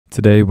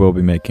Today we'll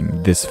be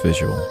making this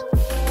visual.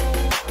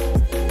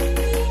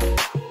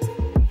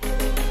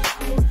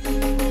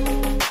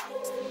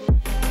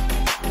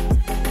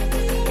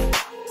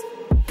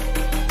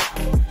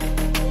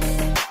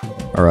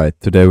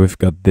 Alright, today we've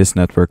got this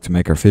network to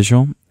make our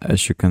visual.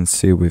 As you can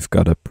see, we've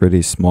got a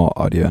pretty small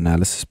audio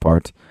analysis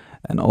part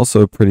and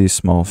also a pretty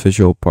small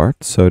visual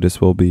part, so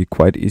this will be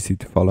quite easy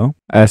to follow.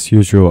 As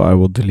usual, I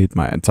will delete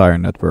my entire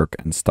network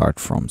and start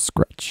from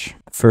scratch.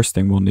 The first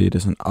thing we'll need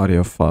is an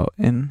audio file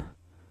in,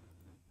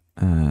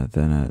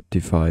 then a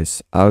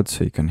device out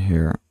so you can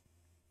hear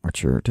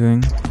what you're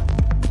doing.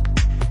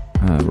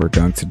 We're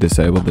going to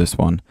disable this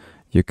one.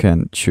 You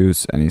can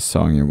choose any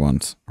song you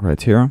want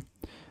right here.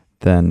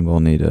 Then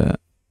we'll need a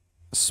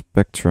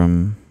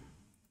spectrum,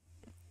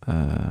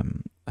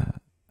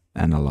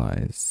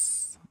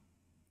 analyze,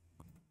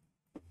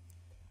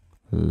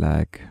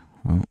 lag,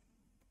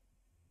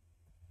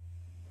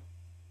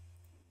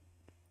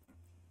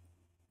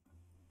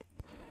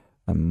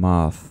 a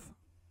math,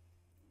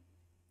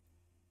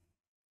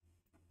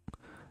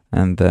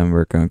 and then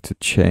we're going to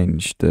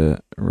change the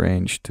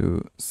range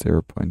to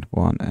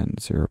 0.1 and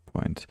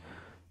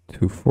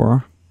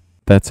 0.24.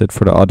 That's it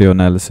for the audio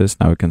analysis.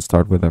 Now we can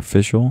start with our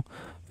visual.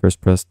 First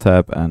press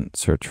tab and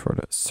search for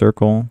the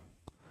circle.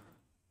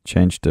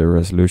 Change the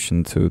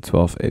resolution to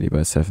 1280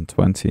 by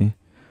 720.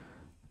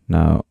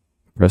 Now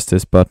press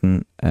this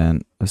button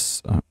and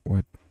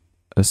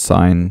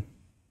assign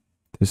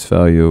this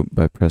value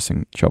by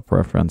pressing chop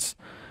reference.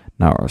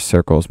 Now our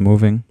circle is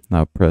moving.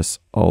 Now press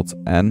Alt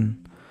N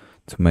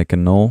to make a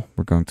null.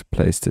 We're going to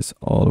place this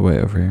all the way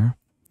over here.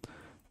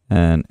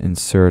 And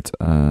insert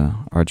a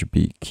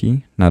RGB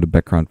key. Now the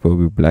background will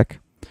be black.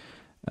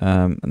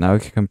 Now you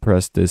can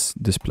press this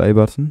display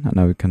button, and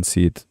now we can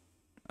see it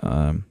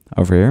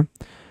over here.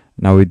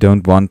 Now we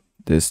don't want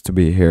this to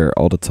be here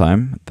all the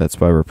time. That's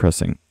why we're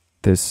pressing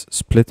this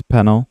split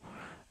panel.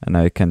 And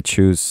now you can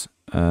choose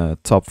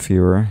top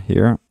viewer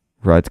here.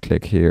 Right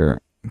click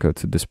here, go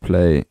to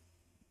display,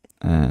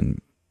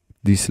 and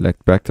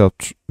deselect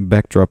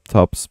backdrop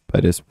tops. By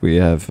this we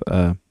have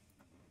like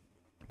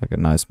a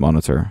nice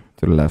monitor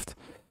to the left,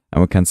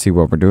 and we can see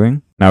what we're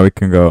doing. Now we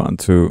can go on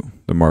to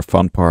the more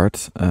fun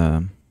part.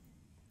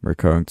 We're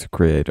going to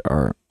create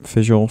our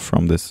visual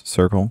from this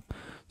circle.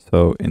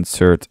 So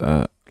insert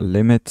a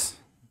limit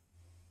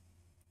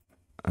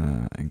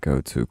and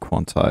go to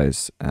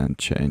quantize and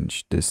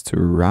change this to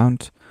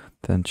round.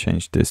 Then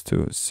change this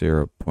to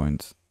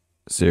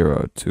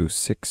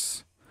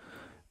 0.026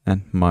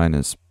 and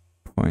minus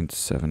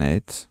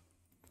 0.78.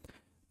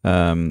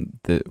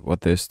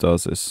 What this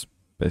does is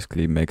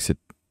basically makes it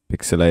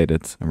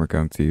pixelated, and we're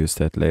going to use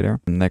that later.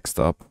 Next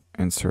up,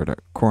 insert a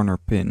corner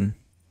pin.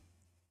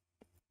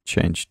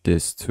 Change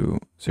this to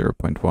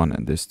 0.1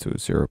 and this to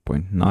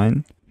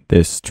 0.9.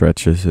 This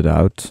stretches it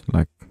out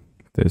like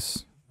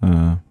this.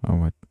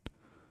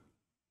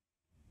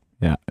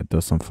 Yeah, it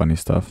does some funny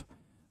stuff.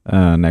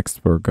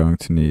 Next, we're going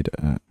to need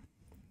a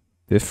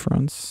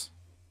difference.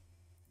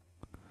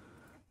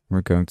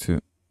 We're going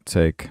to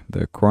take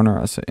the corner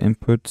as an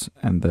input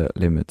and the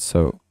limit,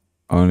 so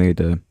only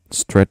the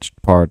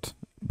stretched part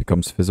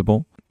becomes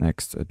visible.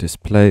 Next,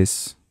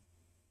 displace,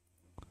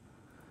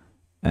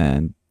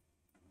 and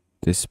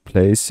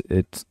displace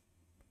it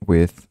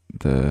with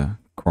the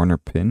corner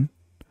pin,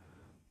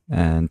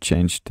 and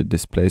change the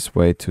displace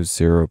weight to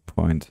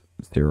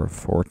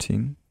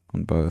 0.014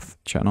 on both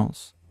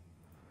channels.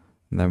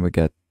 And then we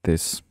get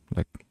this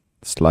like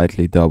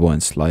slightly double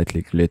and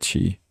slightly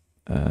glitchy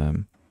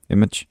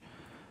image.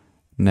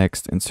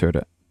 Next, insert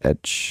an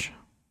edge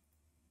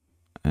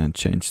and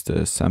change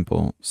the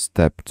sample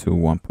step to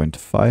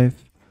 1.5.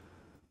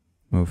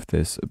 Move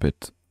this a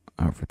bit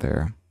over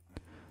there.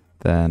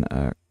 Then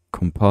a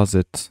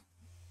composite.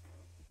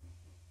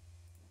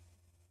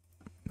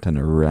 Then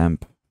a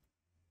ramp.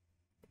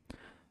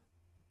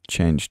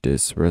 Change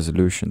this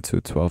resolution to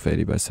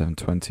 1280 by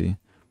 720.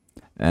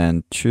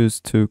 And choose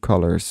two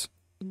colors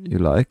you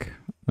like.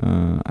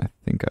 I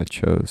think I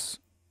chose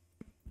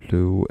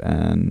blue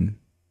and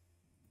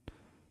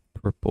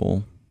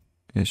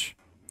purple-ish.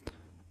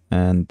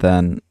 And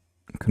then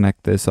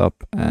connect this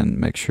up and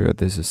make sure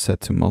this is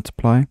set to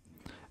multiply.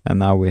 And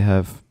now we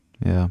have,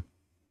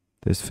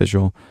 this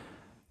visual.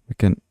 We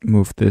can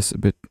move this a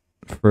bit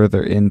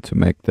further in to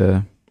make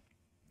the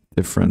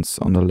difference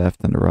on the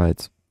left and the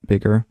right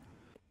bigger.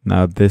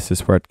 Now this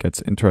is where it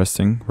gets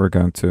interesting. We're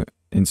going to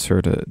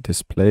insert a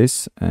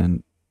displace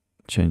and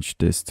change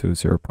this to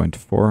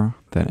 0.4.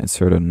 Then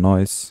insert a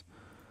noise.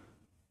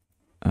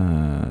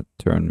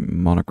 Turn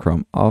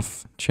monochrome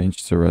off,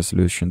 change the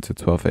resolution to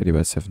 1280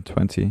 by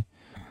 720,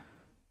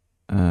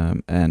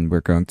 and we're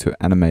going to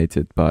animate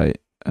it by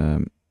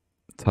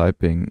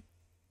typing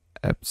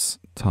apps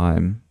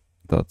time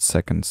dot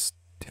seconds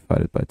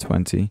divided by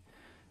 20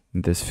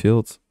 in this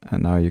field,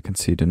 and now you can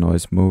see the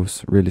noise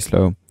moves really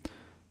slow.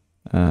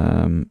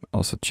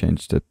 Also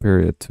change the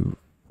period to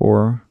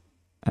 4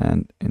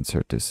 and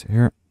insert this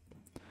here.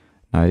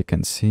 Now you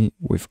can see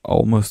we've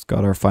almost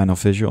got our final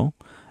visual.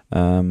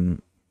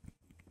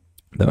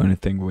 The only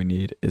thing we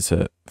need is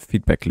a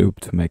feedback loop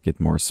to make it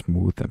more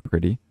smooth and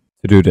pretty.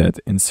 To do that,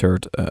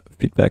 insert a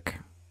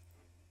feedback,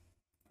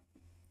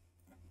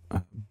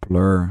 a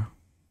blur,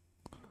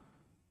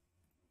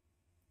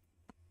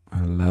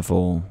 a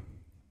level,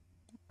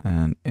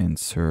 and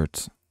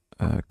insert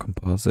a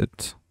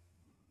composite.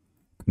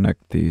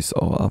 Connect these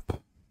all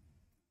up.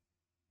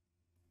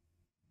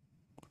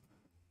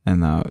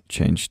 And now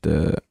change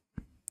the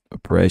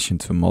operation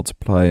to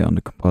multiply on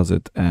the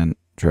composite and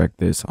drag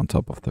this on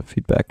top of the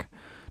feedback.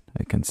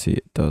 You can see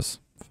it does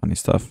funny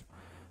stuff.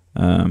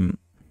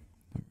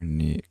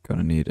 We're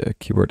gonna need a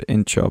keyword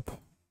in chop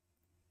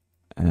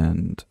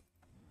and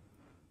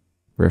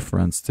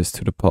reference this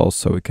to the pulse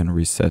so we can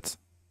reset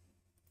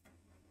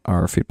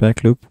our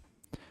feedback loop.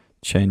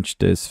 Change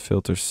this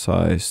filter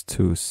size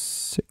to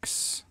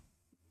 6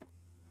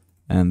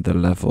 and the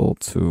level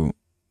to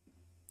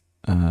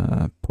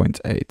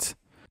 0.8.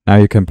 Now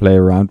you can play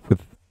around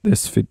with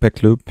this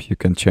feedback loop. You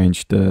can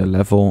change the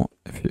level.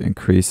 If you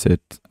increase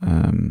it,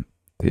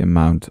 the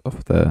amount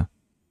of the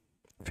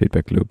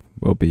feedback loop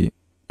will be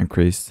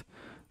increased.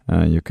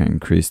 You can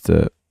increase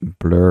the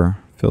blur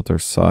filter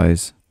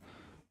size,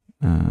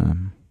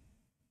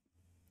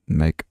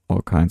 make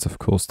all kinds of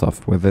cool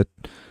stuff with it.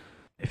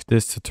 If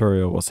this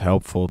tutorial was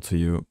helpful to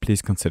you,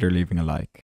 please consider leaving a like.